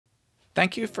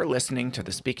Thank you for listening to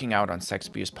the Speaking Out on Sex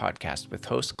Abuse podcast with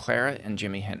hosts Clara and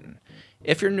Jimmy Hinton.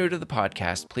 If you're new to the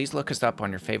podcast, please look us up on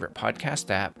your favorite podcast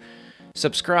app,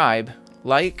 subscribe,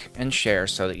 like, and share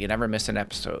so that you never miss an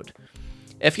episode.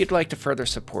 If you'd like to further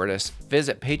support us,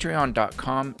 visit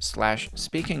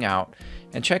patreon.com/speakingout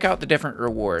and check out the different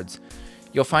rewards.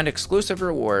 You'll find exclusive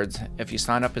rewards if you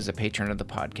sign up as a patron of the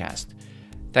podcast.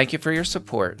 Thank you for your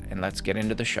support, and let's get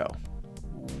into the show.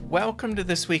 Welcome to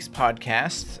this week's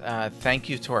podcast. Thank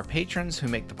you to our patrons who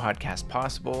make the podcast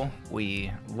possible.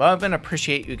 We love and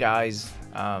appreciate you guys.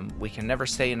 We can never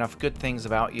say enough good things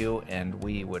about you, and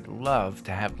we would love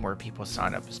to have more people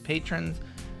sign up as patrons.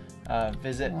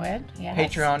 Visit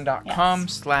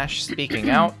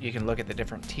patreon.com/speakingout. You can look at the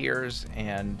different tiers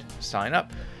and sign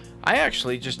up. I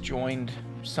actually just joined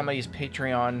somebody's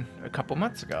Patreon a couple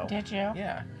months ago. Did you?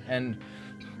 Yeah. And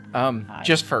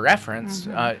just for reference,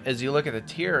 as you look at the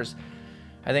tiers,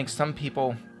 I think some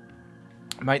people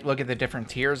might look at the different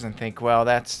tiers and think, well,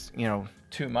 that's,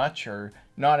 too much or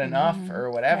not enough or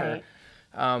whatever.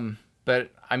 Right.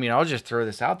 But I mean, I'll just throw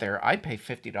this out there. I pay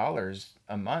 $50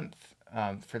 a month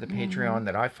for the Patreon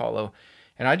that I follow,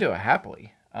 and I do it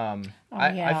happily.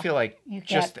 I feel like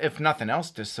if nothing else,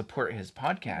 to support his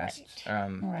podcast,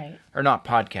 or not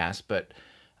podcast, but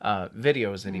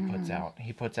videos that he puts out.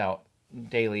 He puts out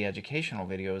daily educational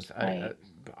videos. Right.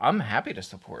 I'm happy to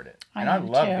support it, and I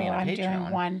love being a Patreon. I'm doing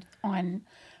one on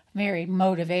very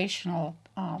motivational.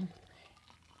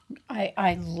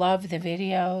 I love the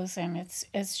videos, and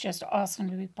it's just awesome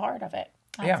to be part of it.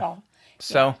 That's all.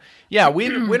 So we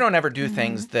don't ever do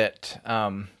things that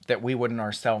we wouldn't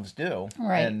ourselves do.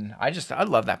 Right. And I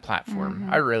love that platform.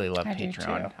 I really love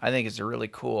Patreon. I think it's a really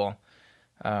cool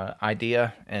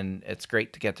idea, and it's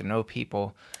great to get to know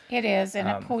people. It is, and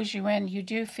it pulls you in. You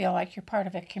do feel like you're part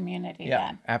of a community.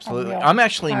 Yeah, absolutely. I'm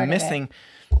actually missing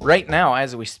right now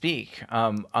as we speak.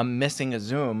 I'm missing a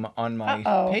Zoom on my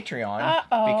Patreon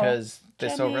because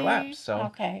this overlaps.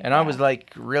 So, and I was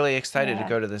like really excited to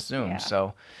go to this Zoom. Yeah.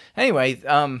 So, anyway,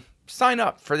 sign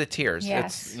up for the tiers.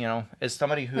 Yes. It's as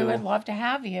somebody who would love to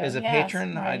have you as a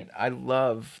patron. Right. I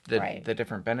love the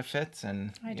different benefits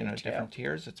and different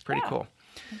tiers. It's pretty cool.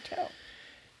 Me too.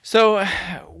 So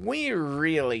we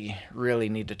really, really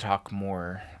need to talk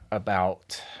more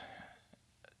about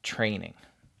training,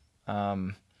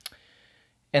 and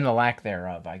the lack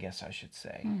thereof, I guess I should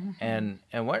say. And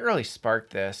what really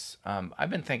sparked this, I've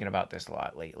been thinking about this a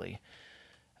lot lately.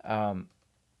 I'm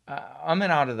an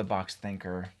out-of-the-box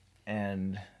thinker,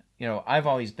 and, I've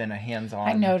always been a hands-on...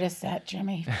 I noticed that,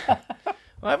 Jimmy.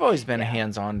 Well, I've always been a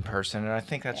hands-on person, and I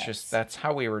think that's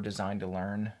how we were designed to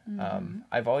learn.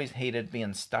 I've always hated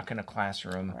being stuck in a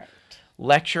classroom. Right.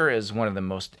 Lecture is one of the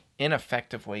most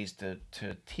ineffective ways to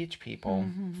teach people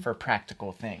for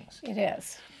practical things. It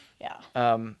is, yeah.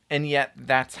 And yet,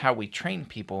 that's how we train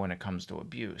people when it comes to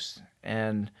abuse.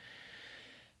 And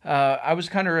I was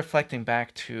kind of reflecting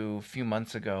back to a few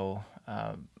months ago.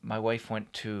 My wife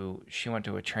went to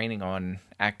a training on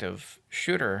active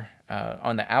shooter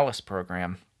on the ALICE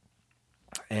program,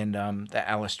 and the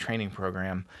ALICE training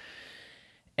program,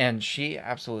 and she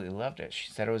absolutely loved it. She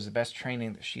said it was the best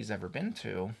training that she's ever been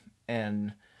to,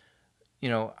 and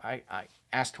I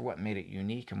asked her what made it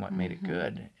unique and what made it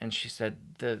good, and she said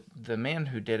the man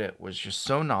who did it was just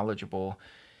so knowledgeable,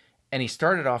 and he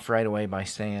started off right away by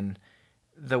saying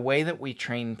the way that we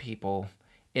train people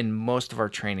in most of our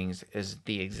trainings is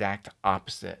the exact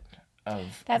opposite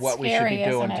of what we should be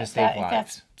doing to save lives.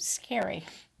 That's scary.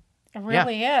 It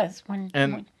really is when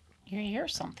you hear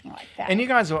something like that. And you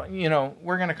guys,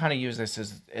 we're going to kind of use this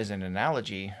as an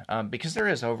analogy because there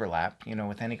is overlap,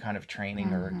 with any kind of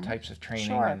training or types of training.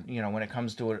 Sure. And, when it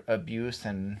comes to abuse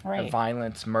and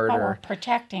violence, murder. We're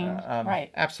protecting,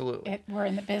 Absolutely. We're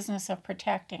in the business of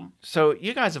protecting. So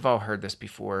you guys have all heard this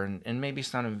before, and maybe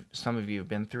some of you have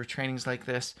been through trainings like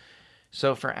this.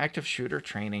 So for active shooter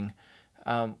training,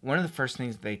 one of the first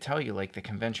things they tell you, like the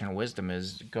conventional wisdom,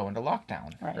 is go into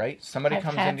lockdown. Right? Somebody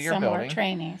comes into your building.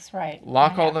 Trainings, right?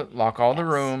 Lock all the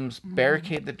rooms,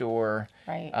 barricade the door.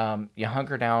 Right. You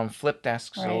hunker down, flip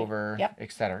desks over,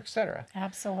 et cetera, et cetera.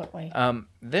 Absolutely.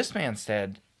 This man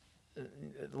said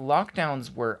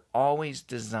lockdowns were always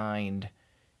designed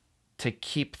to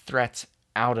keep threats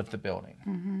out of the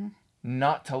building,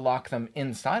 not to lock them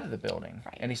inside of the building.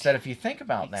 Right. And he said, if you think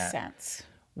about Makes sense.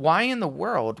 Why in the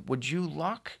world would you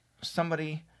lock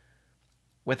somebody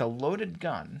with a loaded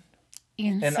gun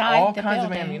and all kinds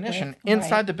of ammunition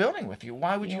inside the building with you?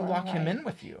 Why would you lock him in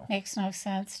with you? Makes no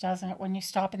sense, doesn't it, when you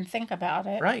stop and think about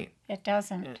it? Right. It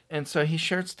doesn't. And so he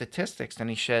shared statistics, and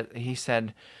he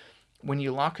said when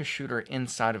you lock a shooter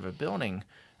inside of a building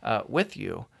with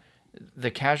you,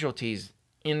 the casualties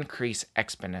increase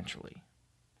exponentially.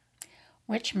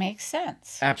 Which makes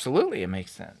sense. Absolutely, it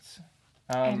makes sense.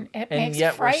 And it and makes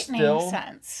yet we're frightening still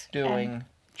sense. doing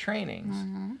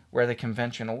trainings where the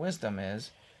conventional wisdom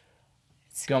is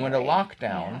Scary. going to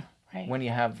lockdown right. when you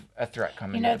have a threat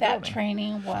coming. You know, to the that building.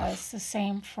 training was the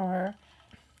same for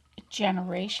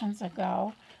generations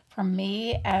ago for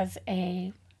me as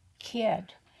a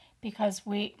kid, because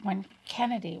when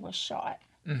Kennedy was shot,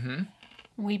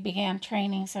 we began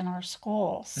trainings in our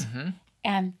schools,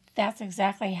 and that's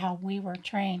exactly how we were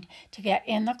trained to get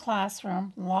in the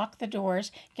classroom, lock the doors,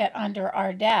 get under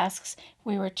our desks.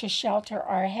 We were to shelter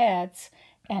our heads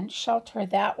and shelter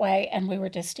that way, and we were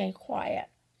to stay quiet.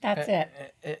 That's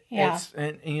it. Yeah.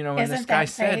 And you know, and Isn't this guy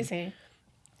that crazy? said,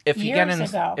 if you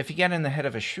get in the head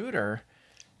of a shooter,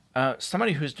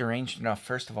 somebody who's deranged enough,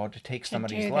 first of all, to take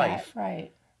somebody's life,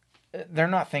 right? They're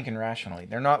not thinking rationally.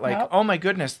 They're not like, Nope. oh my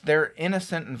goodness, they're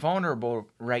innocent and vulnerable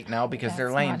right now because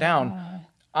they're laying down.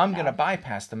 I'm going to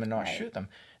bypass them and not shoot them.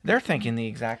 They're thinking the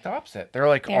exact opposite. They're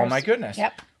like, oh my goodness.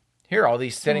 Yep. Here are all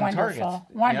these sitting targets.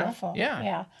 Wonderful. You know? Yeah.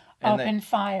 Yeah. And Open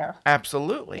fire.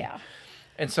 Absolutely. Yeah.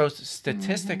 And so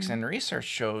statistics and research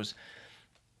shows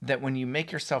that when you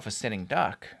make yourself a sitting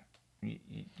duck,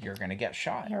 you're going to get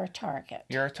shot. You're a target.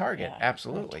 You're a target. Yeah,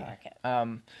 Absolutely. You're a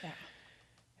target.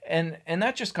 And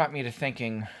that just got me to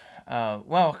thinking,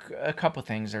 well, a couple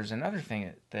things. There's another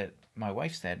thing that my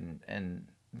wife said, and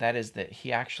that is that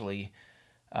he actually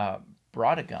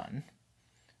brought a gun.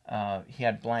 He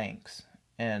had blanks,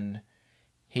 and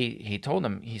he told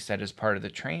him, he said, as part of the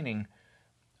training,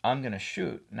 I'm going to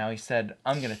shoot. Now he said,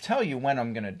 I'm going to tell you when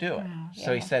I'm going to do it. Wow,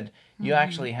 So he said, you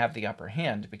actually have the upper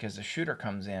hand because the shooter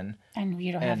comes in. And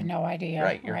you don't have no idea.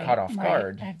 Right, you're caught off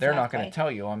guard. Exactly. They're not going to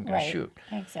tell you, I'm going to shoot.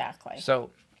 Exactly.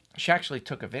 So she actually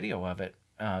took a video of it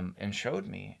and showed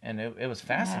me, and it was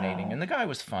fascinating. Wow. And the guy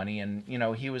was funny, and, you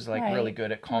know, he was like really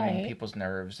good at calming people's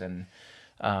nerves and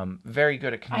very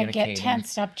good at communicating. I get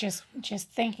tensed up just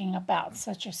thinking about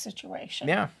such a situation.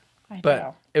 Yeah.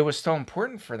 But it was so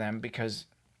important for them because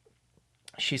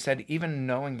she said, even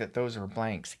knowing that those were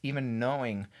blanks, even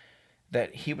knowing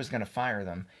that he was going to fire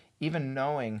them, even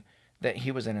knowing that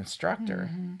he was an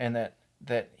instructor and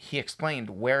that he explained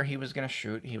where he was going to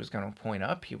shoot, he was going to point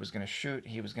up, he was going to shoot,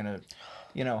 he was going to,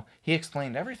 you know, he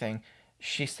explained everything.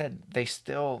 She said they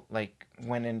still like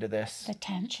went into this the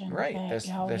tension, right? This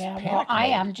panic well, I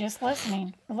mode. am just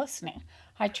listening.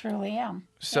 I truly am.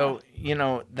 So you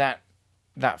know that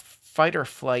fight or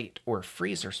flight or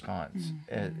freeze response,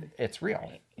 it's real.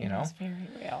 Right. You know, it's very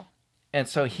real. And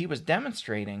so he was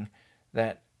demonstrating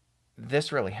that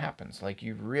this really happens. Like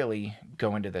you really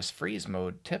go into this freeze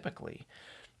mode typically.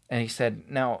 And he said,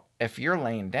 now if you're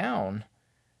laying down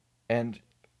and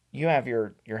you have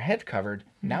your head covered,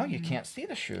 now you can't see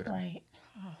the shooter. Right.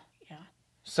 Oh, yeah.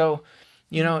 So,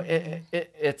 you know,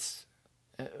 it's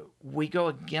we go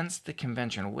against the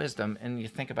conventional wisdom, and you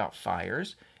think about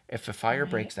fires. If a fire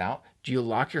breaks out, do you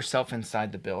lock yourself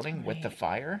inside the building with the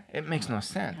fire? It makes no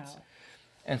sense. No.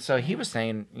 And so he was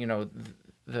saying, you know,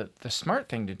 the smart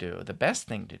thing to do, the best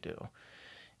thing to do,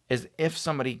 is if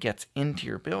somebody gets into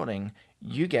your building,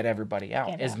 you get everybody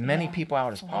out, as many people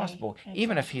out as possible,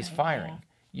 even if he's firing.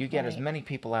 You get as many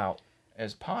people out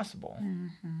as possible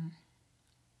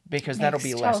because that'll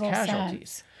be less casualties.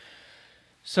 Sense.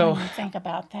 So when you think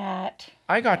about that,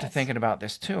 I got to thinking about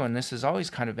this too, and this has always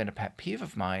kind of been a pet peeve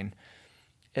of mine,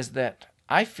 is that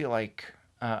I feel like,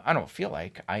 I don't feel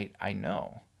like, I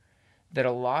know that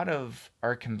a lot of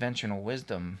our conventional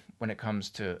wisdom when it comes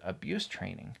to abuse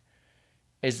training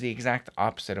is the exact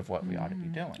opposite of what we ought to be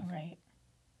doing. Right.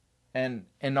 And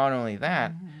not only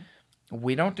that,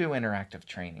 we don't do interactive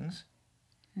trainings.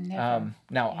 Never.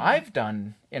 Now, I've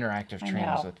done interactive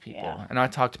trainings with people, and I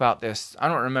talked about this. I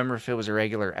don't remember if it was a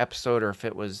regular episode or if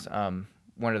it was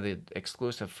one of the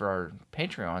exclusive for our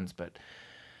Patreons, but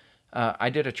I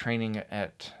did a training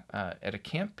at a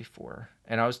camp before,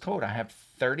 and I was told I have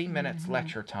 30 minutes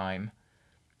lecture time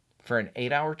for an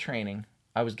 8-hour training.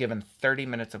 I was given 30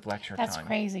 minutes of lecture time. That's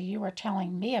crazy. You were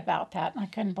telling me about that, and I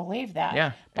couldn't believe that.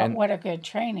 Yeah. But what a good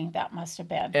training that must have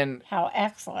been. And how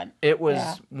excellent. It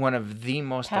was one of the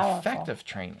most effective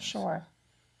trainings. Sure.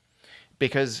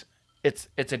 Because it's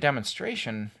a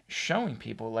demonstration showing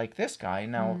people like this guy.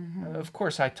 Now, of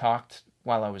course, I talked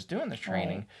while I was doing the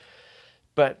training,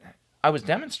 but I was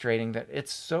demonstrating that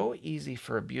it's so easy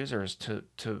for abusers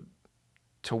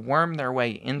to worm their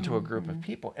way into a group of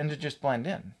people and to just blend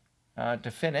in.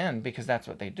 To fit in because that's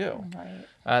what they do.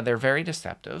 Right. They're very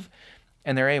deceptive,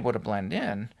 and they're able to blend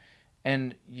in.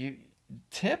 And you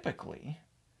typically,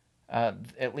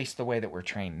 at least the way that we're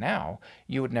trained now,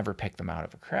 you would never pick them out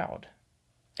of a crowd.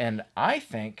 And I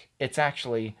think it's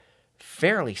actually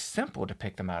fairly simple to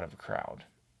pick them out of a crowd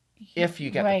if you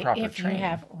get the proper training. You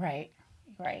have, right.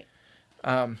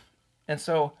 And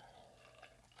so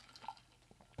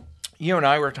you and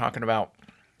I were talking about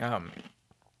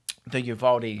the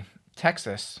Uvalde,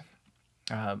 Texas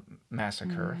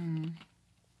massacre,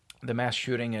 the mass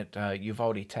shooting at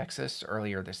Uvalde, Texas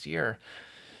earlier this year.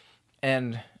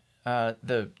 And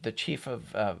the chief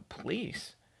of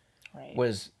police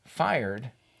was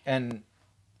fired and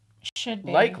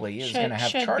likely is going to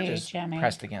have charges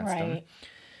pressed against him.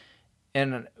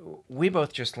 And we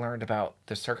both just learned about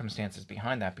the circumstances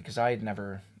behind that because I had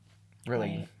never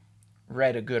really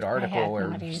read a good article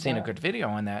or seen a good video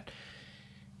on that.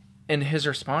 And his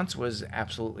response was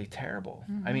absolutely terrible.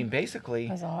 I mean, basically,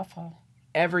 it was awful.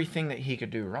 Everything that he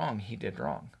could do wrong, he did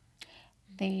wrong.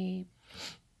 The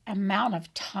amount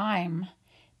of time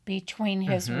between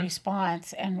his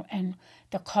response and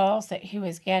the calls that he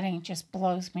was getting just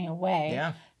blows me away.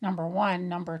 Yeah. Number one.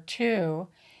 Number two,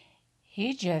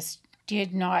 he just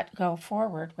did not go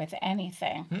forward with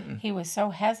anything. He was so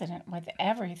hesitant with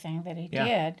everything that he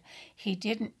did. He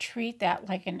didn't treat that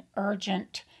like an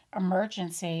urgent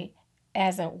emergency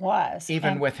as it was.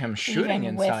 Even with him shooting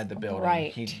inside the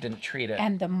building, he didn't treat it.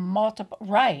 And the multiple,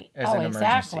 as an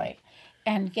emergency.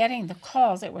 And getting the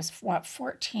calls, it was,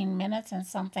 14 minutes and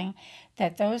something,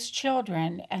 that those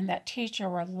children and that teacher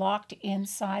were locked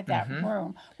inside that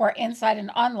room, or inside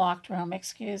an unlocked room,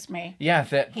 excuse me. Yeah,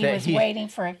 he was waiting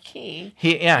for a key.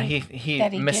 He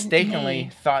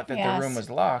mistakenly thought that the room was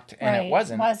locked, and it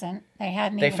wasn't. It wasn't. They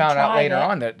hadn't They even found out tried later it.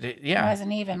 on that, It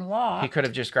wasn't even locked. He could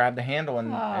have just grabbed the handle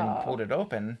and pulled it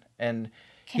open, and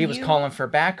he was calling for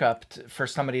backup for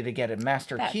somebody to get a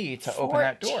master key to open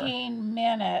that door. 14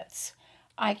 minutes.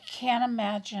 I can't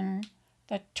imagine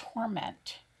the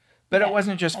torment. But it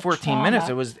wasn't just 14 minutes.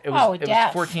 It was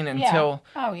 14 until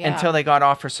they got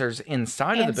officers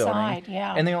inside of the building.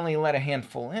 And they only let a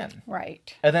handful in.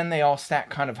 Right. And then they all sat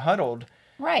kind of huddled,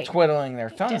 twiddling their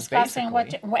thumbs, discussing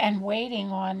basically. and waiting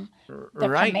on the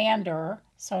commander,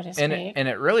 so to speak. And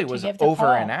it really was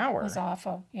over an hour. It was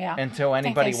awful, until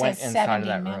anybody went inside of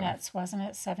that room. 70 minutes, wasn't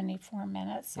it? 74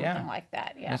 minutes, something like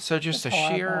that, And so just a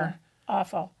sheer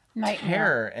awful nightmare.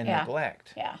 Terror and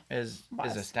neglect is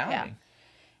astounding.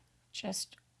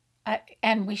 Just,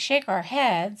 and we shake our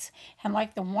heads, and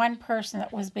like the one person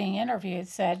that was being interviewed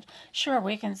said, sure,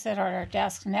 we can sit at our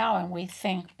desk now and we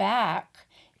think back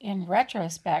in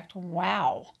retrospect,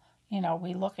 wow,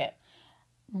 we look at,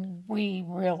 we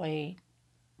really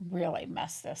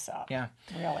messed this up. Yeah.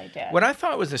 Really did. What I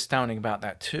thought was astounding about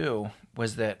that too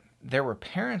was that there were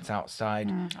parents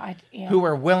outside who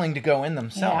were willing to go in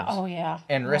themselves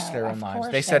and risk their own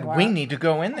lives. They said, we need to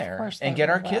go in there and get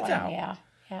our kids out.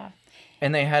 Yeah.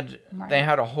 And they had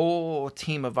a whole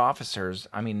team of officers.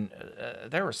 I mean,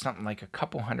 there was something like a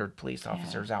couple hundred police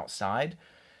officers outside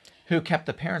who kept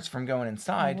the parents from going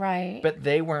inside, but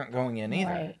they weren't going in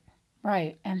either.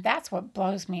 Right. And that's what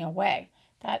blows me away.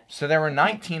 So there were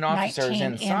 19 officers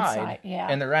inside,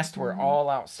 and the rest were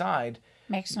all outside.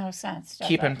 Makes no sense.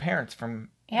 Keeping parents from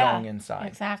going inside.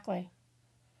 Exactly.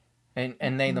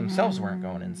 And they themselves weren't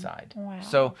going inside. Wow.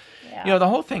 So, the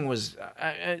whole thing was,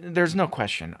 there's no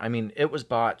question. I mean, it was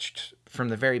botched from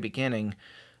the very beginning.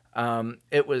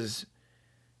 It was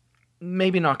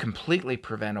maybe not completely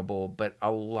preventable, but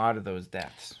a lot of those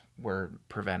deaths were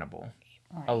preventable.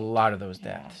 Right. A lot of those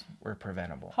deaths were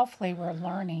preventable. Hopefully we're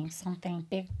learning something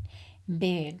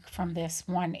big from this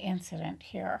one incident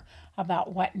here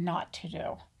about what not to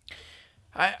do.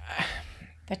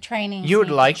 The training. You would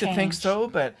like to think so,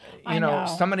 but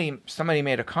somebody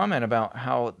made a comment about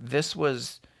how this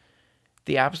was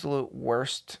the absolute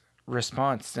worst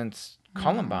response since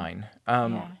Columbine.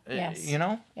 Yes.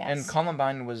 And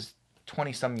Columbine was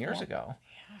 20 some years ago.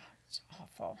 Yeah, it's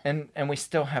awful. And we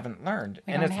still haven't learned.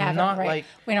 And it's not like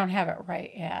we don't have it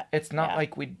right yet. It's not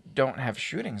like we don't have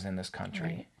shootings in this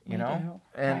country,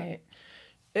 And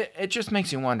it just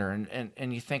makes you wonder,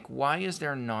 and you think, why is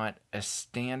there not a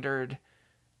standard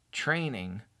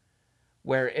training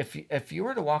where if you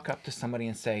were to walk up to somebody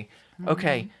and say,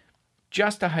 okay,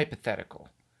 just a hypothetical,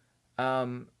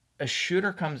 a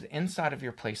shooter comes inside of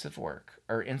your place of work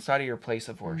or inside of your place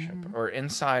of worship or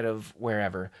inside of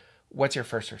wherever, what's your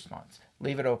first response?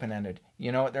 Leave it open-ended.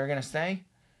 You know what they're going to say?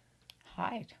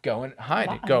 Hide. Go into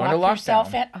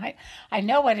lockdown. I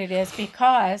know what it is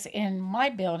because in my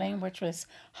building, which was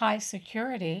high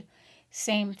security,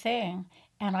 same thing.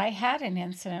 And I had an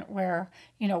incident where,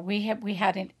 we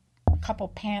had a couple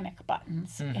panic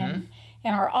buttons in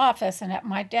our office, and at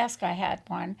my desk I had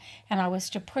one, and I was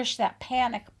to push that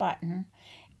panic button,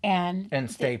 and And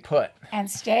stay put.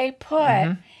 stay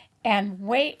put and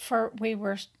wait for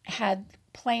had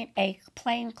a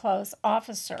plainclothes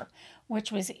officer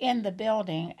which was in the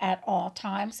building at all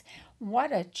times.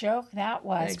 What a joke that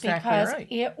was, Exactly because right.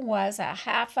 it was a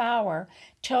half hour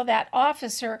till that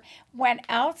officer went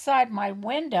outside my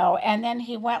window, and then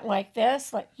he went like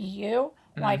this, like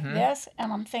this,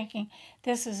 and I'm thinking,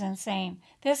 this is insane.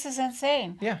 This is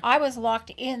insane. Yeah. I was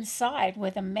locked inside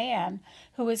with a man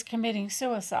who was committing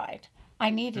suicide. I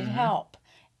needed help.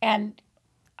 And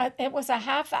it was a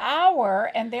half hour,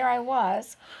 and there I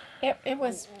was. It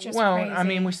was just Well, crazy. I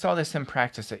mean, we saw this in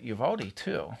practice at Uvalde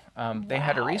too. They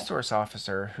had a resource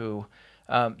officer who,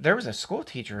 there was a school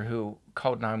teacher who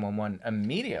called 911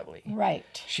 immediately.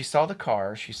 Right. She saw the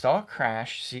car. She saw a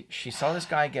crash. She saw this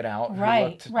guy get out who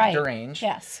Right. looked deranged.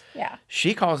 Yes. Yeah.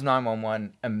 She calls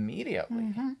 911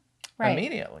 immediately. Right.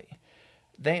 Immediately.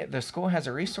 The school has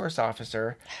a resource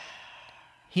officer.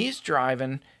 He's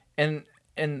driving, and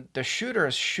the shooter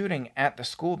is shooting at the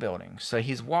school building. So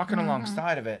he's walking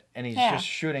alongside of it, and he's just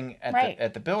shooting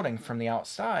at the building from the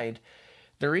outside.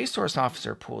 The resource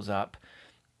officer pulls up,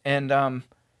 and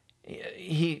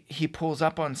he pulls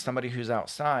up on somebody who's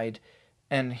outside,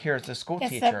 and here's the school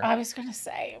teacher. I was going to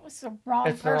say it was the wrong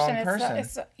It's person. the wrong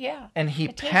person. Yeah. And he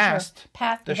the teacher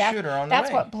passed the shooter on the way.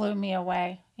 That's what blew me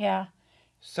away. Yeah.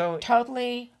 So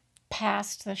totally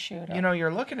passed the shooter. You know,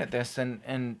 you're looking at this,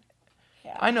 and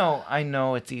yeah. I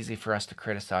know it's easy for us to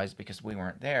criticize because we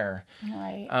weren't there.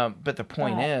 Right. But the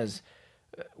point is,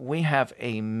 we have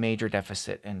a major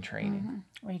deficit in training.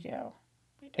 We do.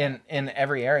 In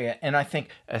every area, and I think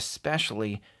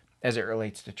especially as it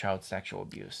relates to child sexual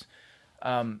abuse.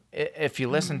 If you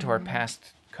listen to our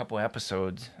past couple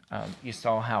episodes, you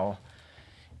saw how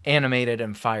animated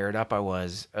and fired up I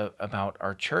was about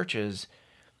our churches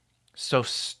so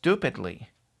stupidly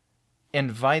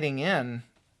inviting in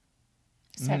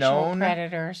sexual known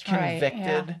predators,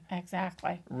 convicted, right. Yeah,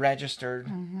 exactly, registered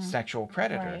sexual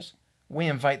predators. Right. We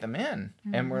invite them in,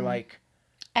 and we're like,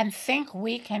 and think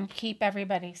we can keep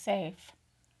everybody safe.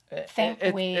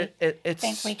 It's we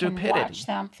stupidity. Can watch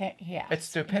them. It's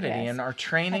stupidity, and our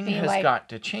training has like got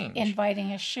to change.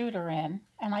 Inviting a shooter in,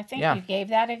 and I think you gave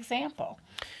that example.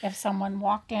 If someone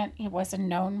walked in, he was a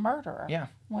known murderer. Yeah.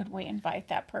 Would we invite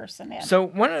that person in? So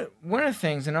one of the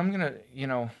things, and I'm gonna,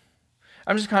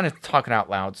 I'm just kind of talking out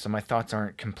loud, so my thoughts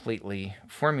aren't completely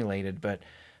formulated. But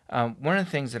one of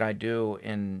the things that I do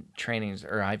in trainings,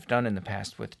 or I've done in the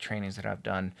past with trainings that I've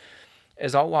done,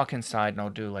 is I'll walk inside and I'll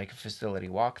do like a facility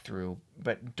walkthrough,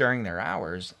 but during their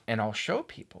hours, and I'll show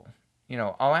people.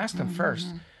 I'll ask them first,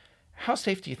 how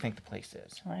safe do you think the place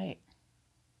is? Right.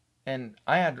 And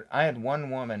I had one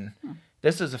woman.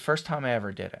 This is the first time I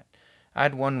ever did it. I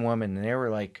had one woman, and they were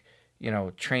like,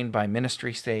 trained by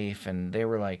Ministry Safe, and they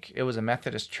were like, it was a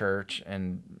Methodist church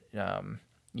and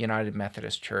United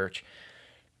Methodist Church.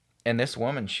 And this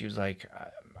woman, she was like,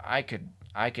 I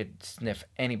could sniff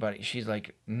anybody. She's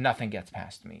like, nothing gets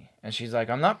past me. And she's like,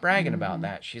 I'm not bragging about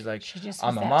that. She's like,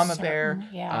 I'm a mama bear.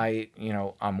 Yeah.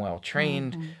 I'm well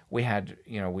trained. We had,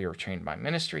 we were trained by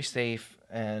Ministry Safe,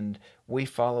 and we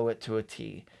follow it to a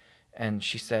T. And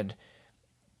she said,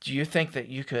 do you think that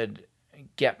you could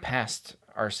get past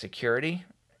our security?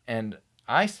 And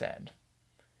I said,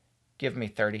 give me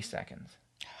 30 seconds.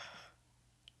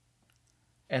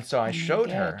 And so I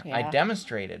showed her, I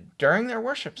demonstrated during their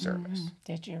worship service.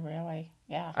 Did you really?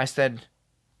 Yeah. I said,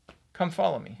 come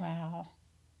follow me. Wow.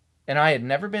 And I had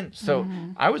never been, so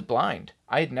I was blind.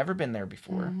 I had never been there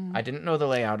before. I didn't know the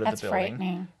layout of the building. That's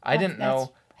frightening. I didn't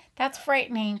know. That's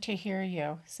frightening to hear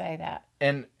you say that.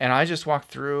 And I just walked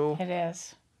through. It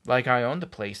is. Like I owned the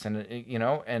place, and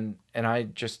and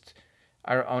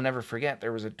I'll never forget,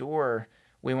 there was a door.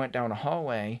 We went down a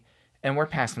hallway, and we're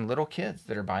passing little kids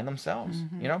that are by themselves,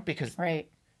 because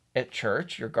at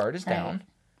church, your guard is down.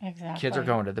 Exactly. Kids are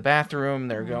going to the bathroom.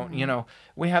 They're going,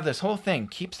 we have this whole thing,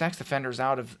 keep sex offenders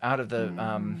out of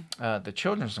the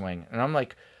children's wing. And I'm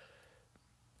like,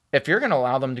 if you're going to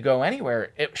allow them to go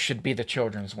anywhere, it should be the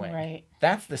children's wing. Right.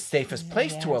 That's the safest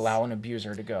place to allow an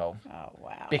abuser to go. Oh,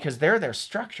 wow. Because they're their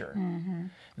structure.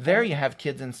 There you have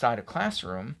kids inside a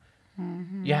classroom.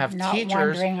 You have not teachers,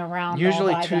 wandering around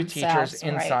usually all by two themselves. teachers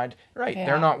inside. Right. Yeah,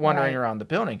 They're not wandering around the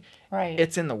building. Right.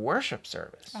 It's in the worship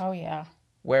service. Oh, yeah.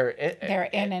 Where they're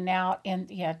in and out,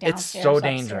 downstairs. It's so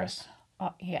dangerous.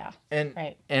 Yeah.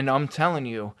 And I'm telling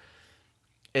you,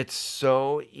 it's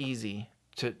so easy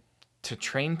to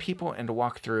train people and to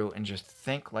walk through and just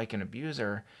think like an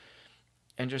abuser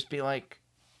and just be like,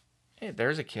 hey,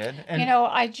 there's a kid. And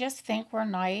I just think we're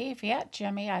naive yet,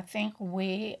 Jimmy. I think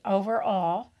we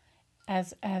overall,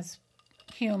 as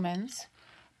humans,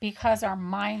 because our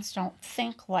minds don't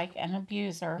think like an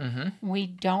abuser, we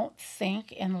don't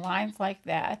think in lines like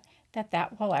that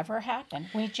will ever happen.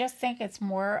 We just think it's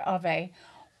more of a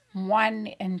 1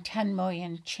 in 10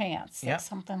 million chance that Yeah.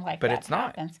 something like But that it's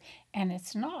not. happens. And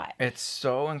it's not. It's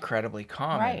so incredibly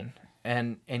common.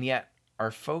 Right. And yet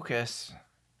our focus,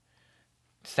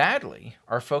 sadly,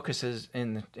 our focus is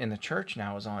in the church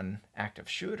now is on active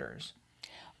shooters.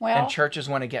 Well, And churches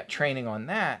want to get training on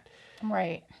that.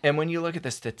 right. And when you look at the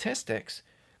statistics,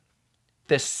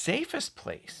 the safest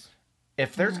place,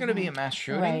 if there's going to be a mass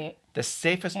shooting, Right. the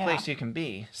safest Yeah. place you can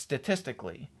be,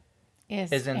 statistically,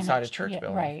 Is inside a church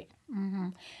building. Right.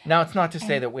 Now, it's not to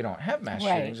say that we don't have mass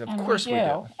Right. shootings. Of And course we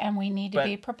do. And we need to But-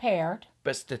 be prepared.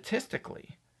 But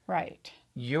statistically, Right.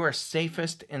 you are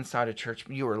safest inside a church.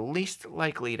 You are least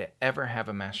likely to ever have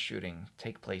a mass shooting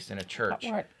take place in a church.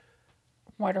 But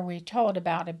what are we told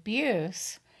about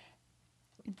abuse?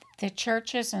 The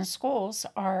churches and schools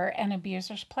are an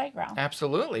abuser's playground.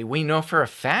 Absolutely. We know for a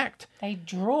fact They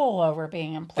drool over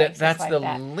being in that places that's like the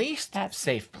that. least That's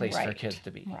safe place for right, kids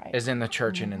to be, right. is in the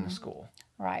church and in the school.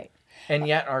 Right. And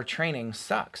yet our training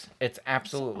sucks. It's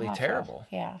absolutely Awful. terrible.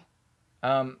 Yeah.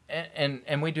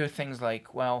 And we do things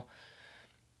like, well,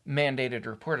 mandated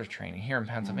reporter training here in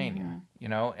Pennsylvania. You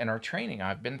know, and our training,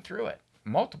 I've been through it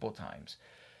multiple times.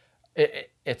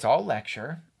 It's all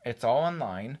lecture. It's all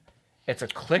online. It's a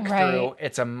click through. Right.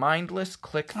 It's a mindless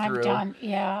click through. I've done,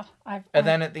 yeah. And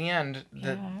then at the end,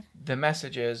 Yeah. the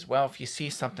message is, well, if you see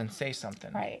something, say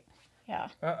something. Right. Yeah.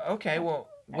 Okay, well,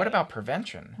 what Right. about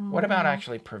prevention? What about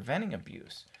actually preventing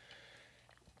abuse?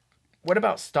 What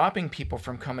about stopping people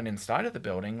from coming inside of the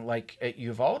building, like at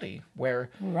Uvalde,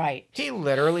 where Right. he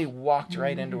literally walked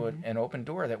right into an open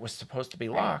door that was supposed to be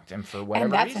locked, and for whatever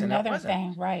And that's reason, it another wasn't.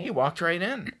 thing, right? He walked right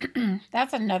in.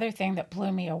 That's another thing that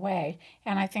blew me away.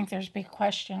 And I think there's a big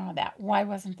question on that. Why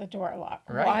wasn't the door locked?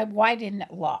 Right. Why didn't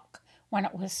it lock when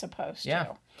it was supposed Yeah. to?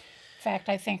 In fact,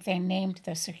 I think they named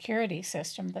the security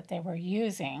system that they were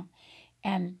using,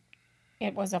 and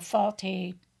it was a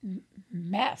faulty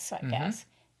mess, I guess.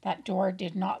 That door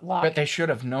did not lock. But they should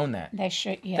have known that. They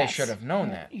should, yes. They should have known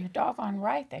that. You're doggone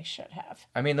right, they should have.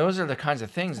 I mean, those are the kinds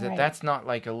of things Right. that's not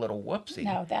like a little whoopsie.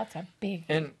 No, that's a big.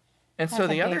 And so That's a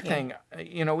the other biggie. thing,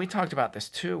 you know, we talked about this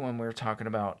too when we were talking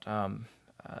about,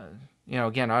 you know,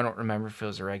 again, I don't remember if it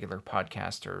was a regular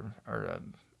podcast or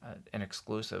an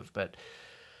exclusive, but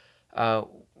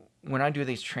when I do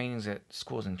these trainings at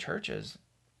schools and churches,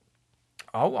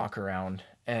 I'll walk around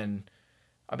and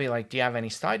I'll be like, do you have any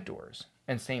side doors?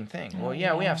 And same thing. Well,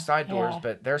 yeah, we have side doors, yeah.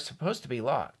 but they're supposed to be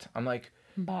locked. I'm like,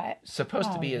 But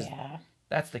supposed to be is yeah.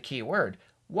 that's the key word.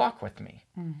 Walk with me.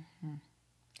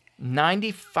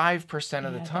 95%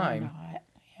 of the Yeah, they're time, not.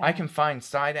 I can find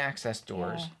side access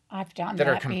doors. Yeah, I've done that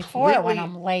are that before when completely-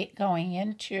 I'm late going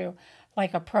into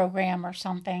like a program or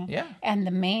something. Yeah. And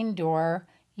the main door,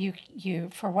 you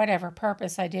for whatever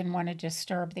purpose, I didn't want to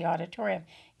disturb the auditorium.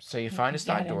 So you find a can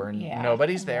side get in, door and yeah,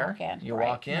 nobody's and there. walk in, You right,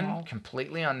 walk in no.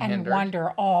 completely And unhindered.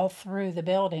 wander all through the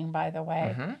building, by the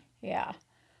way. Yeah,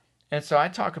 And so I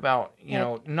talk about, you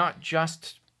know, not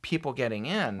just people getting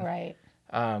in right,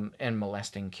 and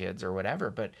molesting kids or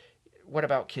whatever, but what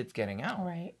about kids getting out?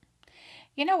 right.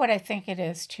 You know what I think it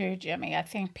is too, Jimmy? I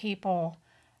think people,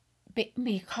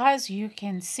 because you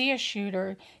can see a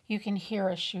shooter, you can hear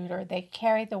a shooter, they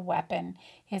carry the weapon,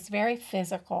 it's very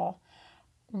physical.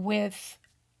 With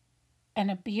an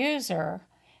abuser,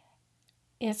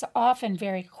 it's often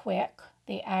very quick,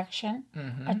 the action.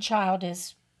 A child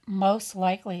is most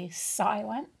likely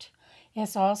silent.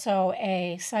 It's also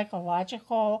a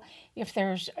psychological, if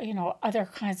there's, you know, other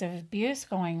kinds of abuse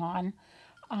going on,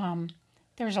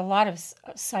 there's a lot of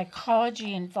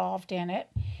psychology involved in it,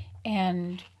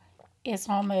 and it's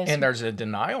almost And there's a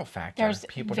denial factor. there's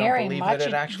People don't very believe much that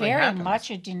it actually very happens. much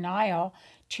a denial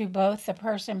to both the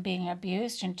person being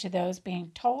abused and to those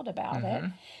being told about it,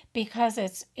 because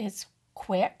it's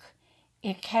quick,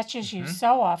 it catches you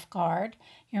so off guard,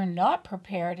 you're not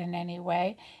prepared in any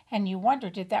way, and you wonder,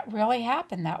 did that really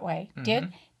happen that way?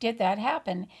 Did that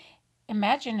happen?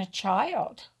 Imagine a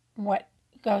child, what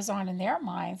goes on in their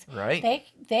minds. Right.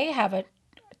 They have a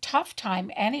tough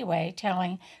time anyway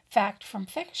telling fact from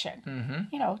fiction.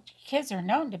 You know, kids are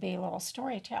known to be little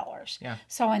storytellers. Yeah.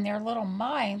 So in their little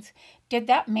minds, did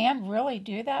that man really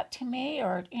do that to me?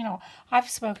 Or, you know, I've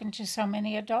spoken to so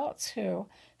many adults who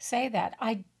say that.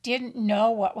 I didn't know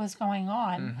what was going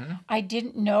on. I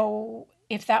didn't know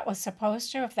if that was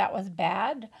supposed to, if that was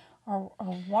bad or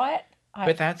what.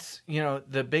 But that's,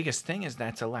 the biggest thing is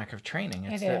that's a lack of training.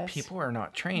 It's It that is. people are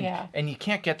not trained. Yeah. And you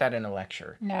can't get that in a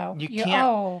lecture. No. You can't.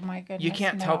 Oh my goodness. You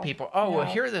can't tell no. people, oh, well,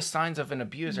 No. here are the signs of an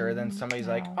abuser. Then somebody's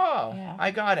like, No. oh, Yeah.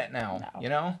 I got it now.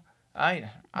 No.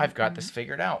 I've got this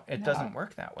figured out. It No. doesn't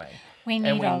work that way. We need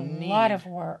And we a lot need of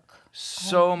work.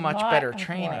 So much lot better of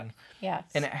training. work. Yes.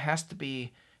 And it has to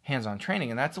be hands-on training.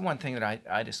 And that's the one thing that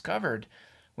I discovered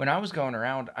when I was going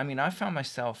around. I mean, I found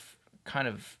myself kind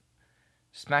of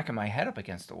smacking my head up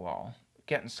against the wall,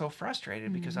 getting so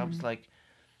frustrated because I was like,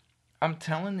 I'm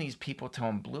telling these people till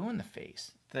I'm blue in the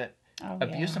face that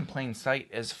abuse in plain sight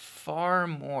is far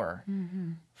more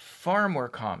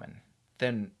common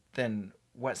than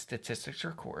what statistics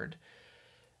record.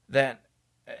 That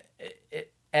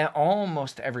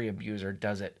almost every abuser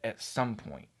does it at some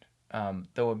point.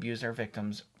 They'll abuse their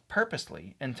victims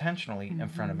purposely, intentionally in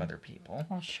front of other people.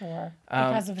 Well, sure.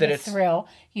 Because of the thrill.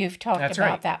 You've talked about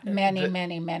right. that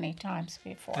many times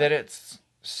before. That it's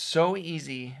so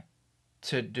easy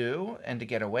to do and to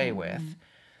get away with.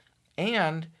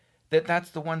 And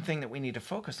that's the one thing that we need to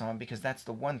focus on, because that's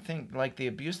the one thing, like the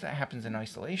abuse that happens in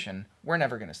isolation, we're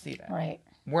never going to see that. Right.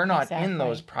 We're not in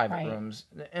those Exactly. private Right. rooms.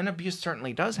 And abuse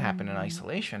certainly does happen in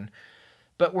isolation,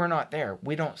 but we're not there.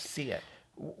 We don't see it.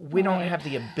 We don't Right. have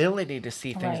the ability to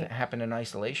see things Right. that happen in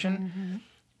isolation.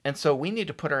 And so we need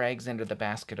to put our eggs into the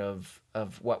basket of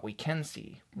what we can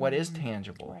see, what is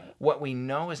tangible, Right. what we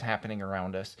know is happening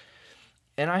around us.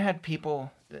 And I had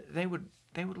people, they would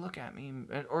look at me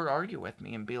or argue with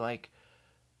me and be like,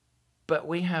 but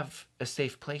we have a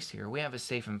safe place here. We have a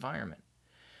safe environment.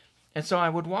 And so I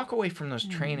would walk away from those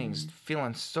trainings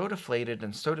feeling so deflated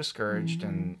and so discouraged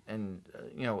and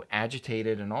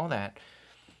agitated and all that.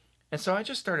 And so I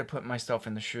just started putting myself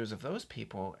in the shoes of those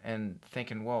people and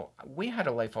thinking, well, we had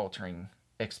a life-altering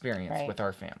experience Right. with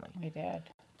our family. We did.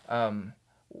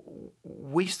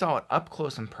 We saw it up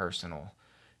close and personal.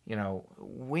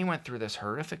 We went through this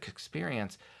horrific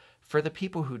experience. For the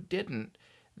people who didn't,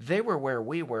 they were where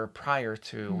we were prior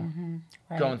to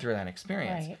Right. going through that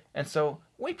experience. Right. And so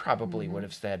we probably would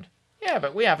have said, yeah,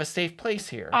 but we have a safe place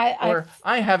here. I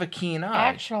I have a keen eye.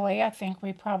 Actually, I think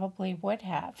we probably would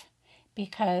have,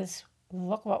 because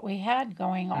look what we had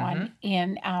going on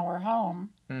in our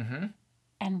home,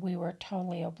 and we were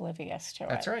totally oblivious to it.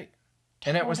 That's right.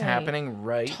 And it was Totally- happening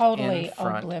right Totally in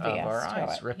front oblivious of our to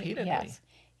eyes it. repeatedly. Yes.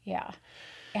 Yeah.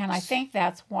 And I think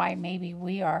that's why maybe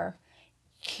we are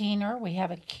keener. We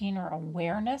have a keener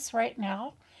awareness right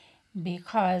now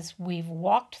because we've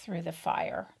walked through the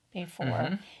fire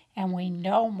before and we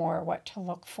know more what to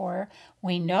look for.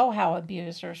 We know how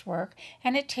abusers work,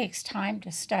 and it takes time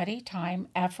to study, time,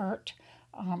 effort,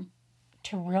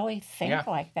 to really think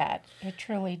like that. It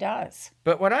truly does.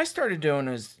 But what I started doing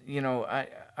is, I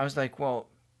was like, well,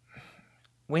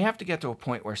 we have to get to a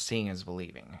point where seeing is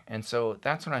believing. And so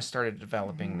that's when I started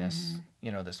developing this,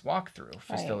 this walkthrough,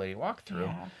 facility walkthrough.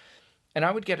 Yeah. And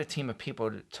I would get a team of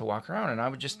people to walk around, and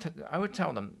I would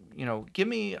tell them, give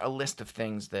me a list of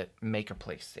things that make a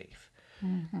place safe.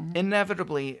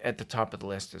 Inevitably, at the top of the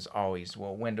list is always,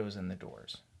 well, windows and the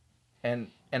doors.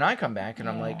 And I come back and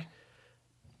I'm like,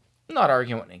 I'm not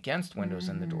arguing against windows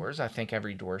and the doors. I think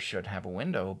every door should have a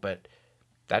window, but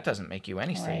that doesn't make you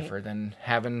any safer than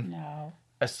having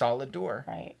a solid door.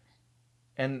 Right.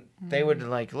 And they would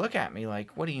look at me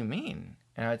like, what do you mean?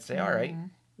 And I'd say, all right,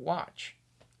 watch,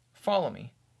 follow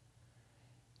me.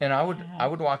 And I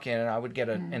would walk in and I would get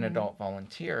an adult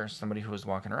volunteer, somebody who was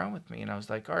walking around with me. And I was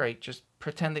like, all right, just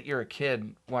pretend that you're a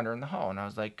kid wandering the hall. And I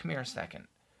was like, come here a second.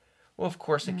 Well, of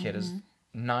course, a kid is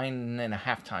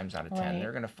 9.5 times out of 10.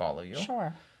 They're going to follow you.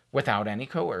 Sure. Without any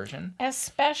coercion.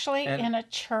 Especially in a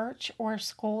church or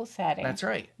school setting. That's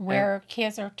right. Where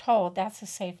kids are told that's a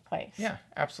safe place. Yeah,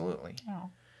 absolutely.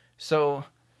 Oh. So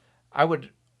I would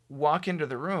walk into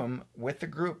the room with the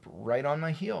group right on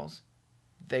my heels.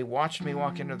 They watched me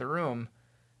walk into the room,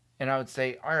 and I would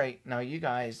say, all right, now you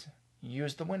guys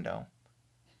use the window.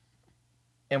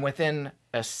 And within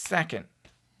a second,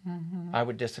 I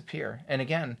would disappear. And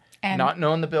again, not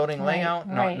knowing the building layout,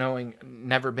 not knowing,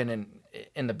 never been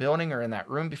in the building or in that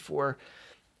room before.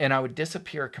 And I would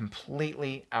disappear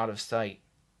completely out of sight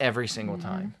every single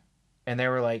time. And they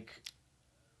were like,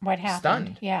 what happened?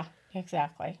 Stunned. Yeah,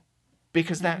 exactly.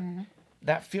 Because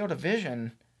that field of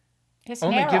vision It's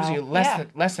only narrow. gives you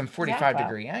less than 45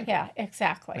 degree angle. Yeah,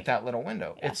 exactly. With that little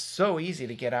window. Yeah. It's so easy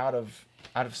to get out of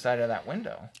sight of that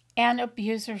window. And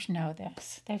abusers know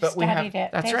this. They've studied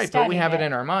it. That's right, but we have it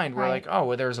in our mind. We're like, oh,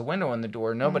 well, there's a window in the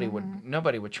door. Nobody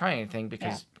would try anything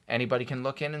because anybody can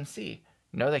look in and see.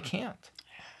 No, they can't.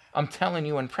 I'm telling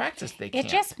you, in practice, they can't. It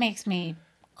just makes me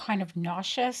kind of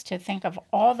nauseous to think of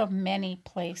all the many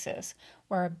places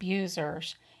where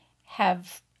abusers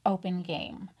have open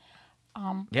game.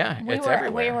 Yeah, We it's were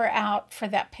everywhere. out for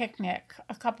that picnic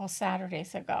a couple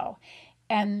Saturdays ago,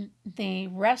 and the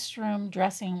restroom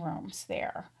dressing rooms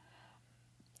there.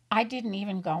 I didn't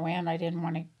even go in. I didn't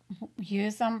want to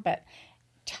use them, but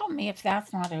tell me if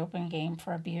that's not open game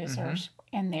for abusers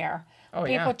in there. Oh,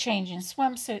 People yeah. changing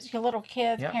swimsuits, your little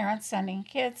kids, Yep. parents sending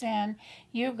kids in.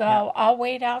 You go, Yep. I'll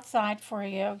wait outside for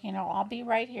you. I'll be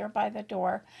right here by the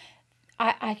door.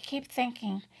 I keep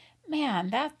thinking, man,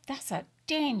 that's a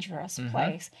dangerous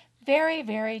place. Very,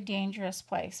 very dangerous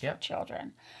place for Yep.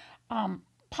 children.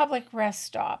 Public rest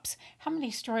stops. How many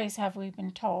stories have we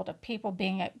been told of people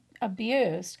being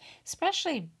abused,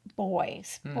 especially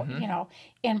boys,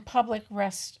 in public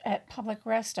rest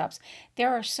stops?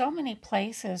 There are so many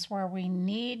places where we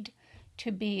need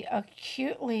to be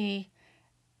acutely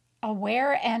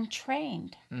aware and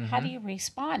trained. How do you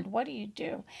respond? What do you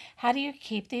do? How do you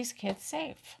keep these kids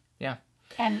safe? Yeah.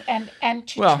 And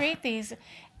to Well, treat these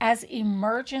as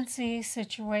emergency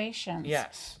situations.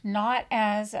 yes. Not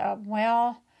as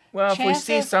Well, if we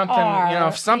see chances something, are,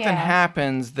 if something yeah,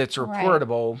 happens that's right.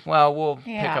 reportable, well, we'll pick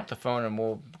Yeah. up the phone and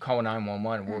we'll call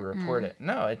 911 and we'll report it.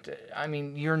 No, I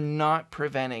mean, you're not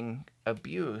preventing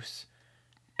abuse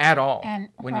at all And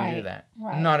when you do right, that.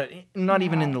 right. Not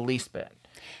even in No. the least bit.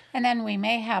 And then we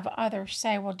may have others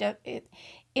say, well,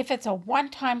 if it's a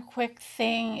one-time quick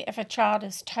thing, if a child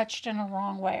is touched in a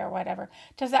wrong way or whatever,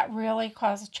 does that really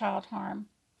cause a child harm?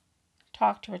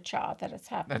 Talk to a child that it's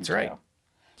happened That's to. right.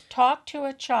 Talk to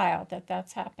a child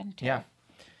that's happened to. Yeah.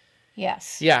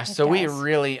 Yes. Yeah, it so we does.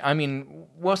 really, I mean,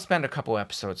 we'll spend a couple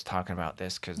episodes talking about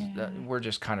this because we're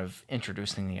just kind of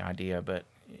introducing the idea. But,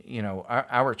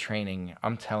 our training,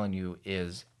 I'm telling you,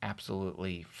 is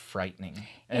absolutely frightening.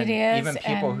 And It is, even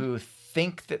people and- who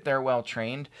think that they're well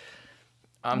trained,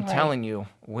 I'm Right. telling you,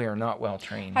 we're not well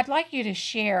trained. I'd like you to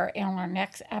share in our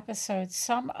next episode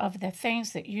some of the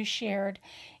things that you shared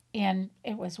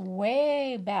it was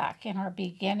way back in our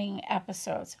beginning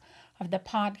episodes of the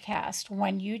podcast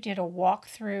when you did a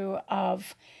walkthrough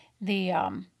of the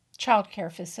child care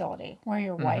facility where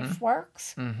your wife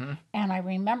works. Mm-hmm. And I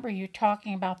remember you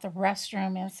talking about the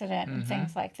restroom incident and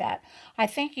things like that. I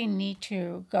think you need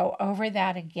to go over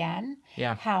that again.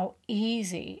 Yeah. How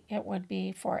easy it would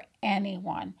be for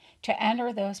anyone to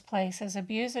enter those places,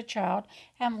 abuse a child,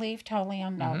 and leave totally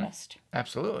unnoticed.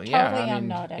 Absolutely. Totally Yeah. I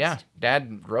mean, unnoticed. yeah.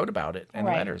 Dad wrote about it in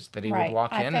Right. letters that he Right. would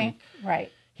walk I in think, and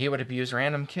right. he would abuse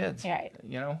random kids. Right.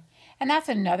 And And that's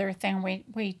another thing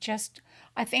we just,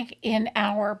 I think in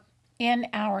our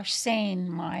sane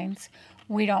minds,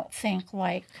 we don't think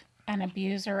like an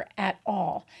abuser at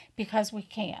all because we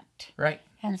can't. right.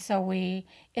 And so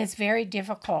it's very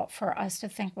difficult for us to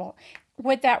think, well,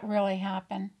 would that really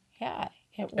happen? Yeah,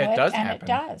 it would. It does and happen. it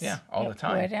does. Yeah, all the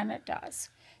time. It would and it does.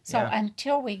 So Yeah.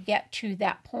 until we get to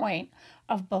that point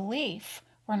of belief,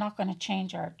 we're not going to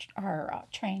change our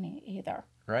training either.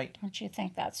 Right. Don't you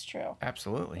think that's true?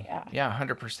 Absolutely. Yeah. Yeah,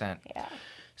 100%. Yeah.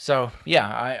 So yeah,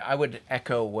 I would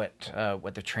echo what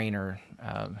the trainer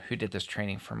who did this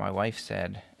training for my wife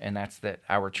said, and that's that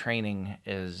our training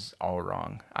is all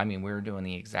wrong. I mean, we were doing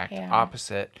the exact Yeah.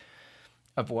 opposite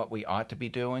of what we ought to be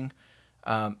doing,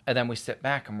 and then we sit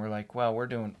back and we're like, well, we're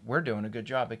doing a good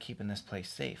job of keeping this place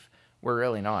safe. We're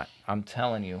really not. I'm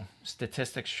telling you,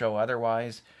 statistics show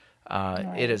otherwise.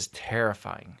 It is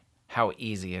terrifying how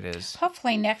easy it is.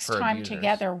 Hopefully next for time abusers.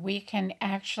 together we can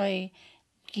actually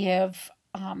give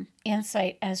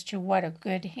insight as to what a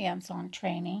good hands-on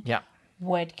training Yeah.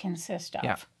 would consist of.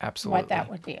 Yeah, absolutely. What that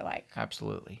would be like.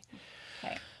 Absolutely.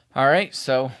 Okay. All right,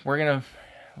 so we're gonna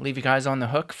leave you guys on the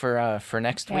hook for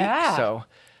next week. Yeah. So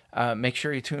make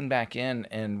sure you tune back in,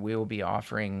 and we will be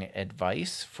offering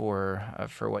advice for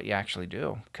what you actually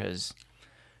do, because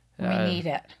We need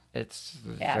it. it's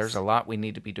Yes. there's a lot we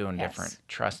need to be doing Yes. different.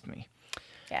 Trust me.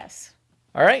 Yes.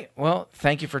 All right. Well,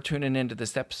 thank you for tuning into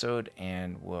this episode,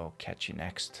 and we'll catch you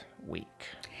next week.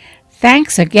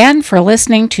 Thanks again for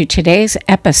listening to today's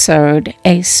episode.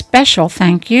 A special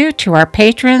thank you to our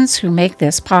patrons who make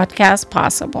this podcast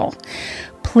possible.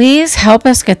 Please help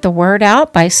us get the word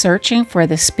out by searching for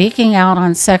the Speaking Out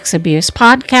on Sex Abuse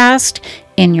podcast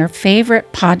in your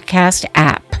favorite podcast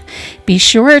app. Be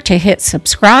sure to hit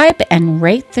subscribe and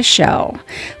rate the show.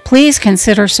 Please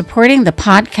consider supporting the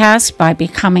podcast by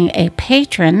becoming a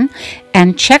patron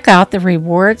and check out the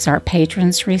rewards our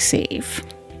patrons receive.